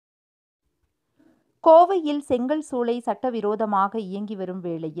கோவையில் செங்கல் சூளை சட்டவிரோதமாக இயங்கி வரும்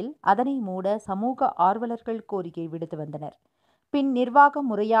வேளையில் அதனை மூட சமூக ஆர்வலர்கள் கோரிக்கை விடுத்து வந்தனர். பின் நிர்வாகம்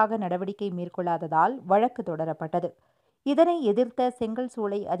முறையாக நடவடிக்கை மேற்கொள்ளாததால் வழக்கு தொடரப்பட்டது. இதனை எதிர்த்த செங்கல்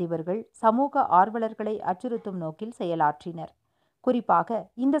சூளை அதிபர்கள் சமூக ஆர்வலர்களை அச்சுறுத்தும் நோக்கில் செயலாற்றினர். குறிப்பாக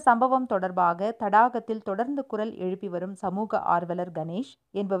இந்த சம்பவம் தொடர்பாக தடாகத்தில் தொடர்ந்து குரல் எழுப்பி வரும் சமூக ஆர்வலர் கணேஷ்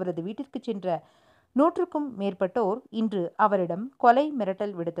என்பவரது வீட்டிற்கு சென்ற 100க்கும் மேற்பட்டோர் இன்று அவரிடம் கொலை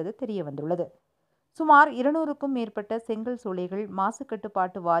மிரட்டல் விடுத்தது தெரியவந்துள்ளது. சுமார் 200க்கும் மேற்பட்ட செங்கல் சூளைகள் மாசு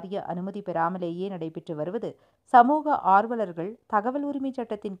கட்டுப்பாட்டு வாரிய அனுமதி பெறாமலேயே நடைபெற்று வருவது சமூக ஆர்வலர்கள் தகவல் உரிமை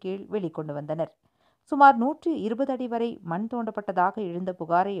சட்டத்தின் கீழ் வெளிக்கொண்டு வந்தனர். சுமார் 120 அடி வரை மண் தோண்டப்பட்டதாக எழுந்த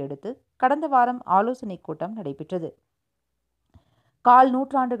புகாரை அடுத்து கடந்த வாரம் ஆலோசனைக் கூட்டம் நடைபெற்றது. கால்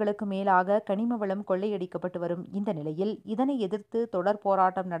நூற்றாண்டுகளுக்கு மேலாக கனிம வளம் கொள்ளையடிக்கப்பட்டு வரும் இந்த நிலையில் இதனை எதிர்த்து தொடர்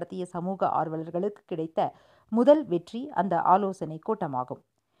போராட்டம் நடத்திய சமூக ஆர்வலர்களுக்கு கிடைத்த முதல் வெற்றி அந்த ஆலோசனைக் கூட்டமாகும்.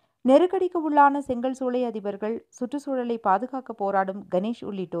 நெருக்கடிக்கு உள்ளான செங்கல் சூளை அதிபர்கள் சுற்றுச்சூழலை பாதுகாக்க போராடும் கணேஷ்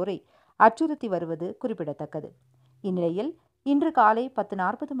உள்ளிட்டோரை அச்சுறுத்தி வருவது குறிப்பிடத்தக்கது. இந்நிலையில் இன்று காலை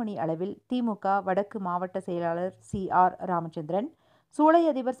 10:40 மணி அளவில் திமுக வடக்கு மாவட்ட செயலாளர் CR ராமச்சந்திரன், சூளை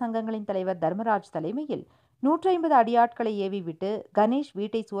அதிபர் சங்கங்களின் தலைவர் தர்மராஜ் தலைமையில் 150 அடியாட்களை ஏவிவிட்டு கணேஷ்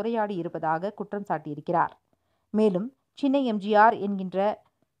வீட்டை சூறையாடி இருப்பதாக குற்றம் சாட்டியிருக்கிறார். மேலும் சின்ன எம்ஜிஆர் என்கின்ற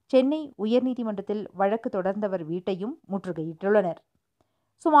சென்னை உயர்நீதிமன்றத்தில் வழக்கு தொடர்ந்தவர் வீட்டையும் முற்றுகையிட்டுள்ளனர்.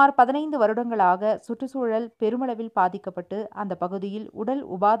 சுமார் 15 வருடங்களாக சுற்றுச்சூழல் பெருமளவில் பாதிக்கப்பட்டு அந்த பகுதியில் உடல்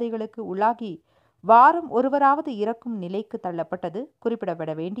உபாதைகளுக்கு உள்ளாகி வாரம் ஒருவராவது இறக்கும் நிலைக்கு தள்ளப்பட்டது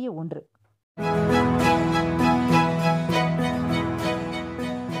குறிப்பிடப்பட வேண்டிய ஒன்று.